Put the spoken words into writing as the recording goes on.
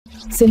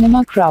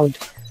Cinema crowd.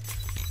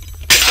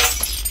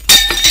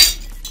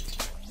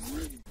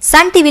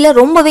 Sun TV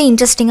ரொம்பவே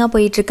இன்ட்ரெஸ்டிங்கா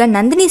போயிட்டு இருக்க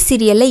நந்தினி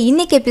சீரியல்ல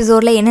இன்னைக்கு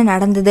எபிசோட்ல என்ன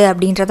நடந்தது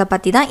அப்படின்றத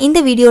பத்தி தான் இந்த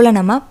வீடியோல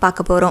நம்ம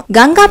பார்க்க போறோம்.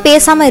 கங்கா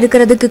பேசாம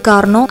இருக்கிறதுக்கு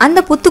காரணம் அந்த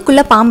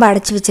புத்துக்குள்ள பாம்பை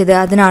அடைச்சு வச்சது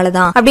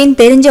அதனாலதான் அப்படின்னு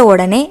தெரிஞ்ச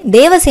உடனே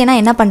தேவசேனா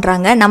என்ன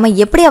பண்றாங்க, நம்ம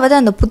எப்படியாவது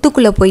அந்த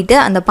புத்துக்குள்ள போயிட்டு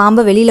அந்த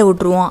பாம்பை வெளியில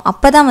விட்டுருவோம்,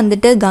 அப்பதான்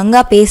வந்துட்டு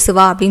கங்கா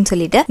பேசுவா அப்படின்னு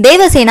சொல்லிட்டு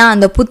தேவசேனா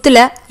அந்த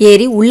புத்துல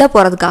ஏறி உள்ள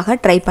போறதுக்காக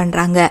ட்ரை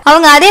பண்றாங்க.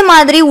 அவங்க அதே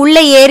மாதிரி உள்ள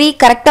ஏறி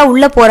கரெக்டா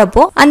உள்ள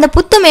போறப்போ அந்த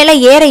புத்து மேல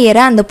ஏற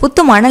ஏற அந்த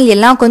புத்து மணல்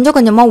எல்லாம் கொஞ்சம்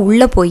கொஞ்சமா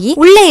உள்ள போய்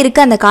உள்ள இருக்க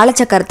அந்த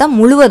காலச்சக்கரத்தை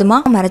முழுவதுமா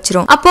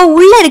மறைச்சிரும். அப்போ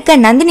உள்ள இருக்க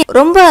நந்தினி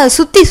ரொம்ப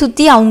சுத்தி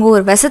சுத்தி அவங்க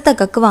ஒரு விஷத்தை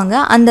கக்குவாங்க.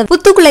 அந்த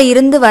புத்துக்குள்ள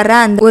இருந்து வர்ற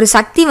அந்த ஒரு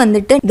சக்தி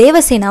வந்துட்டு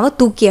தேவசேனாவை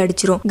தூக்கி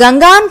அடிச்சிரும்.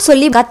 கங்கான்னு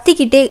சொல்லி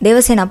கத்திக்கிட்டே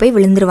தேவசேனா போய்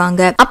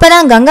விழுந்துருவாங்க.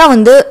 அப்பதான் கங்கா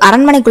வந்து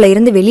அரண்மனைக்குள்ள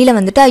இருந்து வெளியில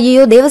வந்துட்டு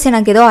ஐயோ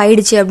தேவசேனாக்கு ஏதோ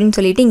ஆயிடுச்சு அப்படின்னு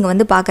சொல்லிட்டு இங்க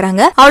வந்து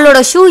பாக்குறாங்க.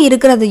 அவளோட ஷூ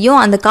இருக்கிறதையும்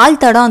அந்த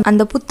கால் தடம்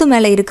அந்த புத்து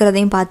மேல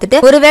இருக்கிறதையும்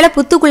பார்த்துட்டு ஒருவேளை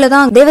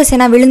புத்துக்குள்ளதான்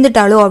தேவசேனா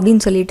விழுந்துட்டாளோ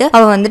அப்படின்னு சொல்லிட்டு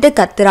அவ வந்துட்டு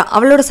கத்துறா.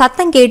 அவளோட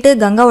சத்தம் கேட்டு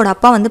கங்காவோட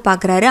அப்பா வந்து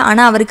பாக்குறாரு.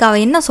 ஆனா அவருக்கு அவ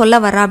என்ன சொல்ல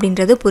வர்றா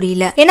அப்படின்றது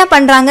புரியல. என்ன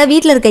பண்றாங்க,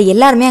 வீட்டுல இருக்க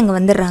எல்லாருமே அங்க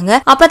வந்துடுறாங்க.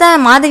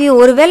 அப்பதான் மாதவி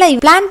ஒருவேளை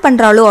பிளான்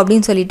பண்றாளோ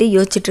அப்படின்னு சொல்லிட்டு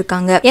யோசிச்சுட்டு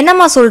இருக்காங்க.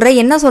 என்னமா சொல்ற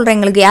என்ன சொல்ற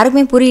எங்களுக்கு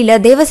யாருக்குமே புரியல,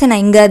 தேவசேனா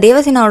இங்க,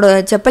 தேவசேனாவோட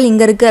செப்பல்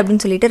இங்க இருக்கு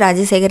அப்படின்னு சொல்லிட்டு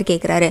ராஜசேகர்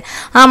கேக்குறாரு.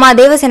 ஆமா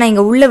தேவசேனா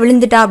இங்க உள்ள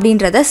விழுந்துட்டா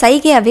அப்படின்றத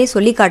சைகையாவே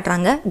சொல்லி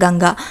காட்டுறாங்க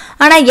கங்கா.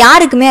 ஆனா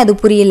யாருக்குமே அது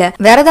புரியல.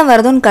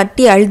 விரதம்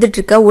கட்டி அழுதுட்டு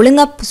இருக்க,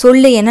 ஒழுங்கா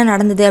சொல்லு என்ன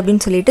நடந்தது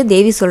அப்படின்னு சொல்லிட்டு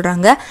தேவி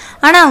சொல்றாங்க.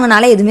 ஆனா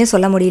அவங்களால எதுவுமே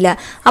சொல்ல முடியல.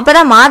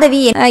 அப்பதான்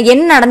மாதவி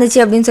என்ன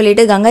நடந்துச்சு அப்படின்னு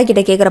சொல்லிட்டு கங்கா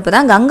கிட்ட கேக்குறப்பதான்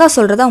கங்கா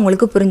சொல்றதா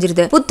உங்களுக்கு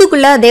புரிஞ்சிருது.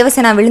 புத்துக்குள்ள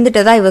தேவசேனா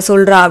விழுந்துட்டதா இவ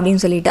சொல்றா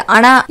அப்படின்னு சொல்லிட்டு.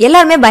 ஆனா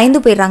எல்லாருமே பயந்து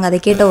போயிடுறாங்க அதை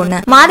கேட்ட உடனே.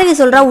 மாதவி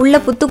சொல்றா உள்ள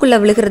புத்துக்குள்ள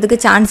விழுகிறதுக்கு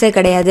சான்ஸே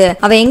கிடையாது,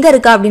 அவ எங்க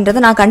இருக்கா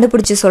அப்படின்றத நான்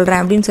கண்டுபிடிச்சு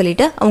சொல்றேன் அப்படின்னு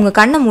சொல்லிட்டு அவங்க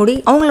கண்ணை மூடி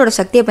அவங்களோட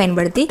சக்தியை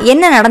பயன்படுத்தி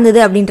என்ன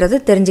நடந்தது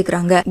அப்படின்றத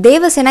தெரிஞ்சுக்கிறாங்க.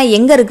 தேவசேனா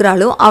எங்க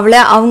இருக்கிறாளோ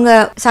அவளை அவங்க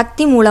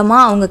சக்தி மூலமா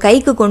அவங்க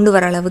கைக்கு கொண்டு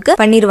வர அளவுக்கு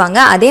பண்ணிருவாங்க.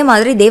 அதே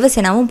மாதிரி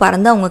தேவசேனாவும்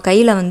பறந்து அவங்க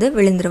கையில வந்து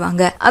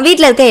விழுந்துருவாங்க.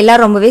 வீட்டுல இருக்க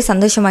எல்லாரும் ரொம்பவே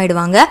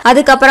சந்தோஷமாயிடுவாங்க.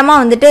 அதுக்கப்புறமா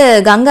வந்துட்டு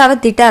கங்காவை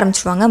திட்ட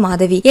ஆரம்பிச்சிருவாங்க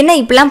மாதவி. என்ன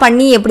இப்பெல்லாம்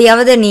பண்ணி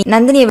எப்படியாவது நீ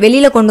நந்தினியை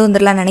வெளியில கொண்டு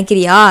வந்துடலாம்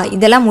நினைக்கிறியா,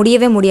 இதெல்லாம்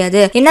முடியவே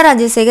முடியாது. என்ன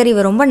ராஜசேகர்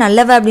இவ ரொம்ப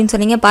நல்லவ அப்படின்னு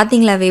சொன்னீங்க,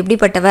 பாத்தீங்களா அவ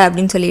எப்படிப்பட்டவ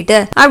அப்படின்னு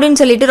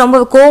சொல்லிட்டு ரொம்ப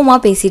கோவமா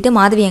பேசிட்டு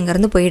மாதவி அங்க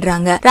இருந்து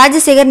போயிடுறாங்க.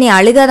 ராஜசேகர் நீ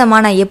அழுகாதமா,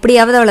 நான்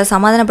எப்படியாவது அவளை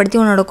சமாதானப்படுத்தி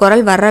உன்னோட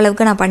குரல் வர்ற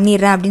அளவுக்கு நான்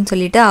பண்ணிடுறேன் அப்படின்னு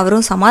சொல்லிட்டு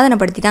அவரும்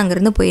சமாதானப்படுத்திட்டு அங்க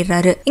இருந்து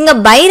போயிடுறாரு. இங்க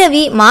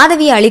பைரவி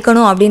மாதவியை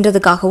அழிக்கணும்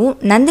அப்படின்றதுக்காகவும்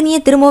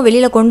நந்தினியை திரும்ப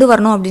வெளியில கொண்டு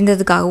வரணும்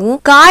அப்படின்றதுக்காகவும்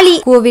காளி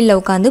கோவில்ல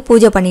உட்காந்து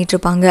பூஜை பண்ணிட்டு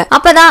இருப்பாங்க.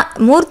 அப்பதான்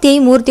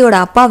மூர்த்தியோட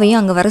அப்பாவையும்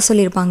அங்க வர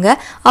சொல்லியிருப்பாங்க.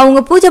 அவங்க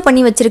பூஜை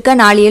பண்ணி வச்சிருக்க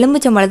 4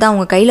 எலும்புச்சம்பழத்தை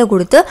அவங்க கையில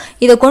கொடுத்து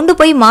இதை கொண்டு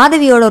போய்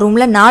மாதவியோட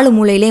ரூம்ல 4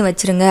 மூலையிலையும்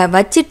வச்சிருங்க,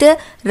 வச்சுட்டு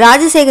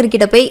ராஜசேகர்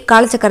கிட்ட போய்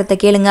காலச்சக்கரத்தை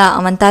கேளுங்க,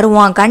 அவன்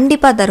தருவான்,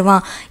 கண்டிப்பா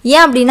தருவான்.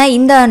 ஏன் அப்படின்னா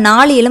இந்த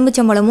 4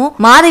 எலும்புச்சம்பழமும்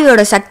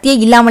மாதவியோட சக்தியை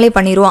இல்லாமலே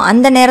பண்ணிடுவான்,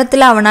 அந்த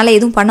நேரத்துல அவனால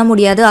எதுவும் பண்ண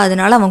முடியாது,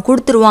 அதனால அவன்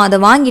கொடுத்துருவான், அதை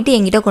வாங்கிட்டு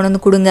என்கிட்ட கொண்டு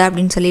வந்து கொடுங்க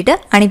அப்படின்னு சொல்லிட்டு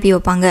அனுப்பி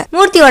வைப்பாங்க.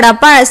 மூர்த்தியோட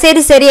அப்பா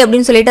சரி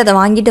அப்படின்னு சொல்லிட்டு அதை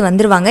வாங்கிட்டு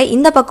வந்துருவாங்க.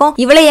 இந்த பக்கம்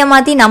இவளை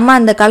ஏமாத்தி நம்ம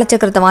அந்த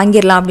காலச்சக்கரத்தை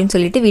வாங்கிடலாம் அப்படின்னு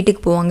சொல்லிட்டு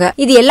வீட்டுக்கு போவாங்க.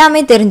 இது எல்லாமே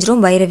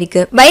தெரிஞ்சிரும்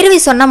பைரவிக்கு. பைரவி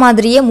சொன்ன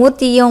மாதிரியே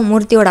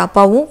மூர்த்தியோட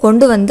அப்பாவும்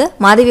கொண்டு வந்து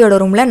மாதவியோட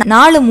ரூம்ல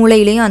 4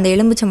 மூலையிலையும் அந்த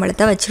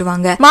எலும்புச்சம்பழத்தை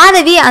வச்சிருவாங்க.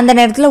 மாதவி அந்த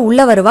நேரத்துல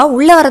உள்ள வருவா.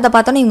 உள்ள வரத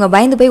பார்த்தோன்னு இவங்க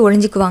பயந்து போய்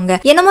ஒளிஞ்சுக்குவாங்க.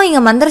 என்னமோ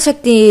இங்க மந்திர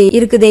சக்தி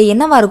இருக்குதே,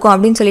 என்னவா இருக்கும்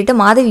அப்படின்னு சொல்லிட்டு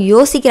மாதவி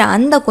யோசிக்கிற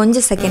அந்த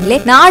கொஞ்ச செகண்ட்ல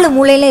 4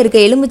 மூலையில இருக்க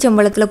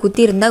எலும்புச்சம்பழத்துல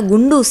குத்தி இருந்த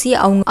குண்டூசி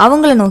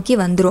அவங்கள நோக்கி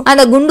வந்துரும்.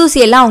 அந்த குண்டூசி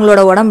எல்லாம்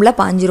அவங்களோட உடம்புல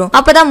பாஞ்சிரும்.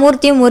 அப்பதான்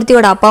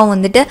மூர்த்தியோட அப்பாவும்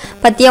வந்துட்டு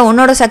பத்தியா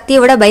உன்னோட சக்தியை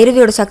விட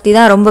பைரவியோட சக்தி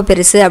தான் ரொம்ப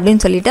பெருசு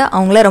அப்படின்னு சொல்லிட்டு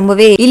அவங்கள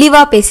ரொம்பவே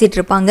இழிவா பேசிட்டு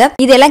இருப்பாங்க.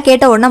 இதெல்லாம்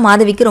கேட்ட உடனே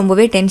மாதவிக்கு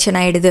ரொம்பவே டென்ஷன்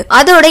ஆயிடுது.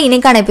 அதோட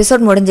இன்னைக்கான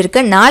எபிசோட்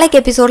முடிஞ்சிருக்கு. நாளைக்கு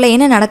எபிசோட்ல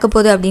என்ன நடக்க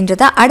போகுது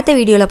அப்படின்றத அடுத்த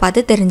வீடியோல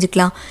பார்த்து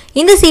தெரிஞ்சுக்கலாம்.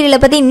 இந்த சீரியலை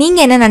பத்தி நீங்க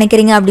என்ன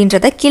நினைக்கிறீங்க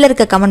அப்படின்றத கீழே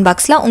இருக்க கமெண்ட்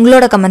பாக்ஸ்ல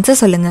உங்களோட கமெண்ட்ஸை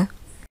சொல்லுங்க.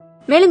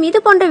 மேலும் இது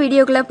போன்ற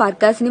வீடியோக்களை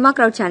பார்க்க சினிமா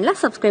கிரவுட் சேனலை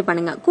சப்ஸ்கிரைப்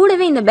பண்ணுங்க.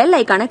 கூடவே இந்த பெல்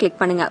ஐக்கானை கிளிக்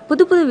பண்ணுங்க.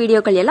 புது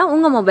வீடியோக்கள் எல்லாம்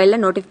உங்க மொபைல்ல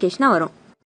நோட்டிபிகேஷனா வரும்.